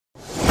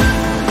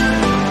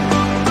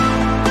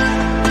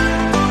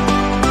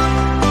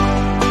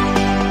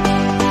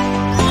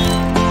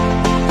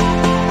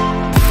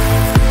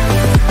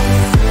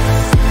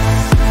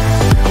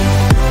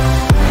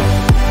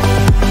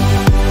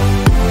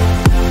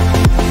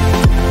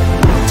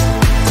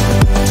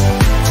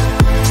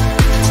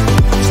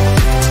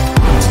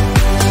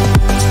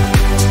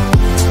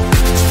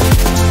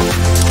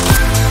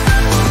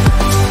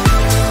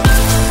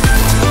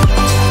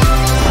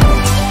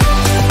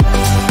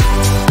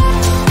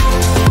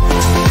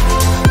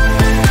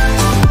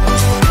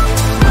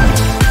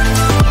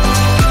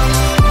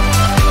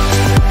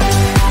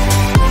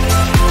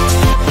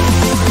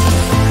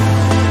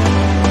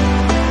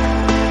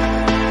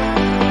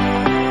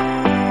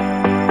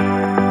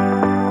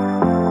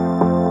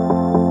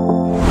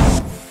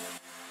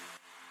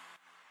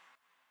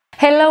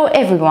Hello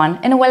everyone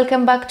and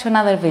welcome back to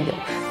another video.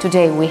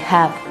 Today we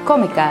have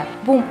COMICA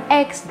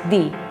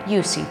BoomX-D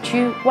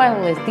UC2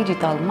 wireless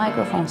digital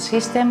microphone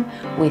system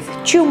with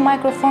 2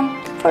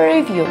 microphones for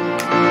review.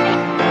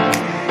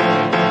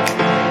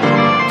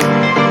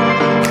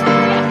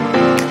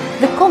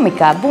 The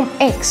COMICA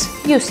BoomX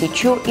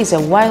UC2 is a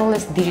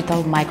wireless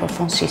digital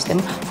microphone system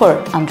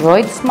for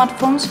Android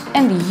smartphones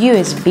and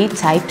USB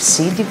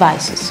Type-C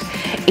devices.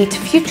 It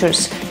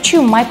features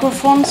 2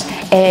 microphones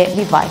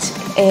device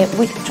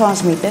with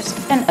transmitters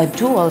and a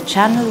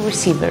dual-channel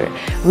receiver,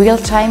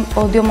 real-time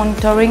audio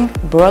monitoring,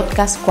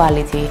 broadcast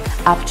quality,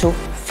 up to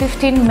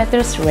 15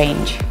 meters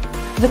range.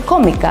 The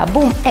COMICA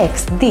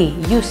BoomX-D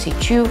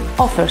UC2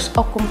 offers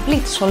a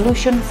complete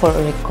solution for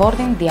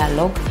recording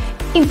dialogue,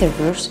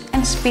 interviews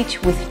and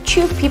speech with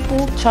 2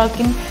 people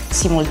talking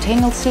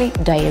simultaneously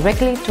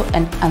directly to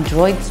an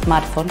Android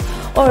smartphone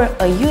or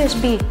a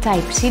USB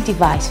Type-C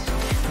device,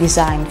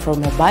 designed for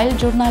mobile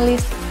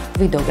journalists,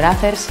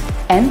 videographers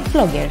and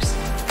vloggers.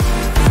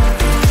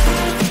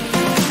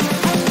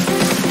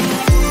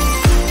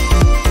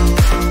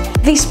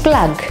 This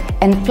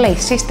plug-and-play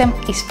system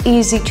is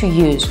easy to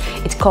use.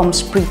 It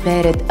comes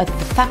prepared at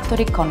the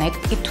factory.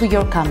 Connect it to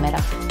your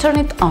camera, turn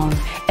it on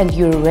and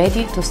you're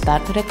ready to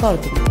start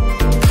recording.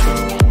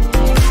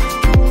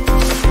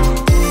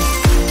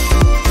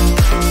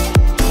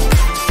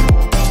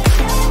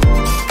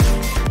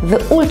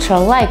 The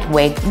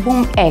ultra-lightweight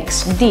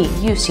BoomX-D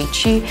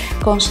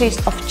UC2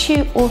 consists of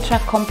 2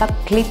 ultra-compact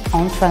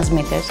clip-on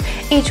transmitters,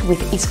 each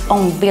with its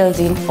own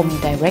built-in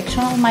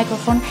omnidirectional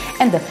microphone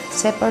and a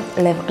separate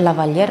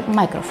lavalier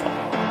microphone.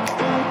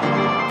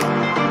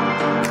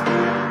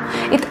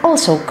 It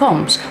also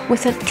comes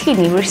with a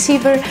teeny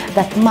receiver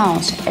that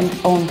mounts and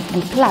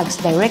plugs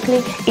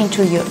directly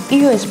into your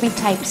USB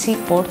Type-C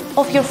port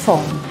of your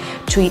phone.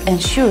 To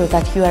ensure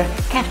that you are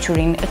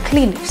capturing a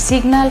clean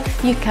signal,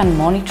 you can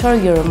monitor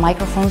your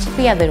microphones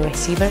via the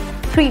receiver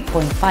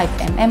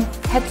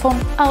 3.5mm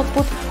headphone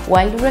output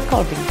while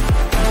recording.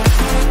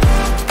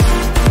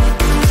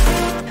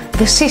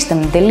 The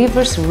system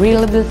delivers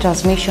reliable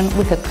transmission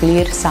with a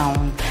clear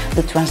sound.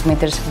 The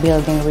transmitter's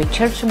built-in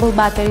rechargeable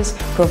batteries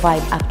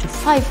provide up to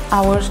 5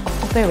 hours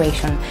of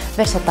operation,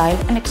 versatile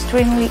and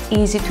extremely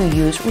easy to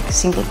use with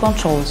simple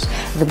controls.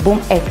 The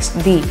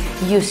BoomX-D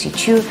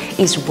UC2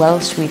 is well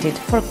suited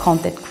for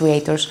content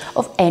creators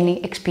of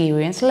any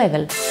experience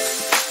level.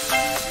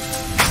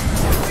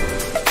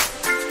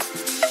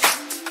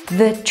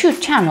 The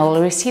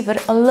 2-channel receiver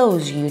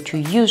allows you to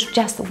use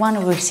just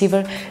one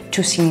receiver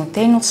to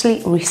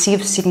simultaneously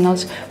receive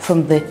signals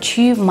from the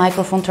 2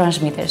 microphone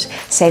transmitters,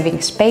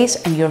 saving space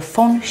and your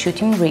phone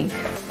shooting rig.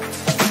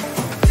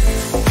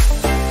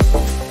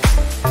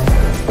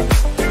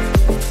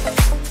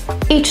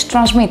 Each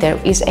transmitter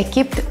is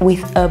equipped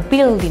with a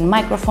built-in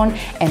microphone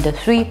and a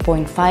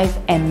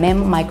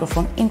 3.5mm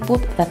microphone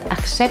input that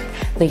accepts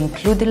the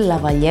included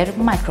lavalier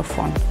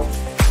microphone.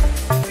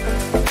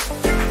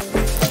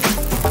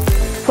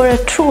 For a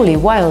truly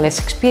wireless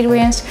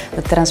experience,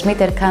 the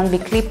transmitter can be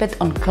clipped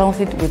on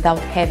clothes without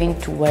having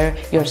to wear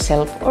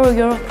yourself or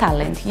your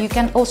talent. You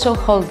can also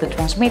hold the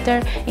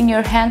transmitter in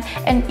your hand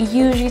and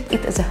use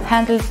it as a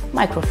handheld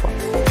microphone.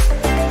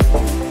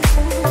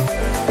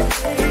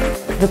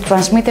 The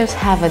transmitters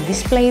have a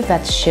display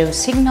that shows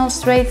signal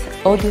strength,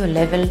 audio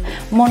level,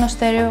 mono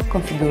stereo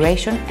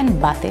configuration and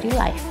battery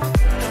life.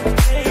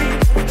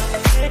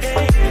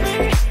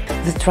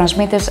 The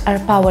transmitters are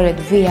powered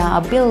via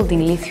a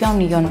built-in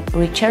lithium-ion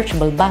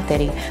rechargeable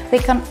battery. They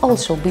can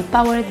also be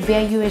powered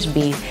via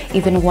USB,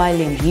 even while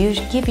in use,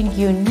 giving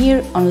you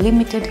near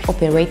unlimited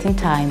operating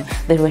time.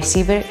 The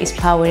receiver is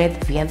powered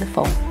via the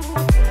phone.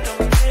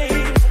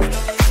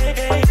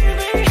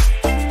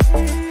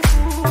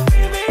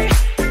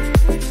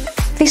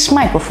 These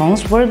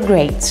microphones work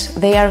great.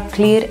 They are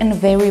clear and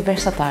very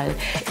versatile.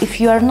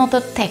 If you are not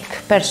a tech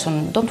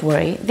person, don't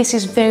worry, this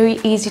is very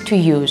easy to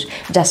use.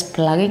 Just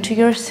plug into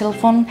your cell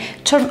phone,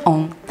 turn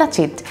on, that's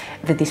it.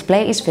 The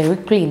display is very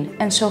clean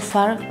and so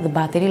far the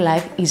battery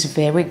life is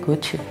very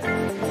good too.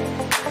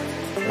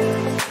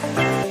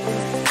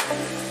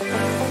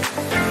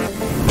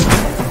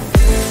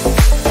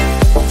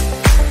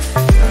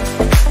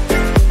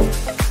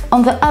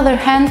 On the other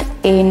hand,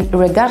 in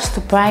regards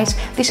to price,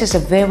 this is a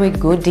very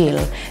good deal.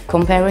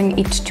 Comparing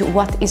it to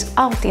what is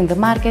out in the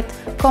market,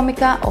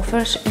 COMICA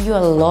offers you a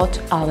lot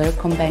other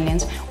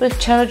companions will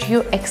charge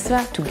you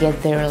extra to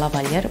get their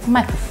lavalier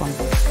microphone.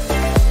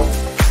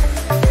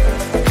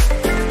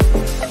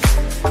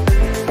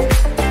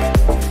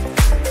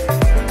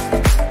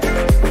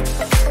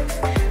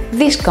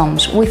 This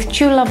comes with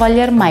 2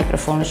 lavalier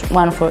microphones,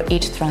 one for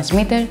each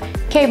transmitter,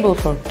 cable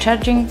for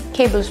charging,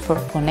 cables for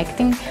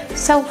connecting,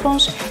 cell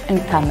phones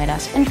and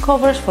cameras, and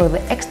covers for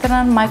the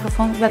external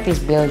microphone that is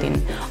built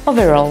in.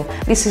 Overall,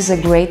 this is a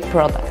great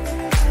product.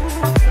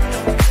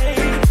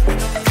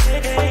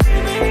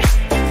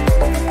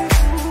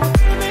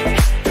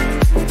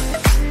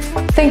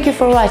 Thank you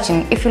for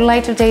watching. If you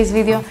liked today's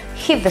video,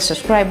 hit the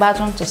subscribe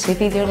button to see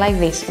videos like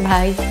this.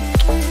 Bye!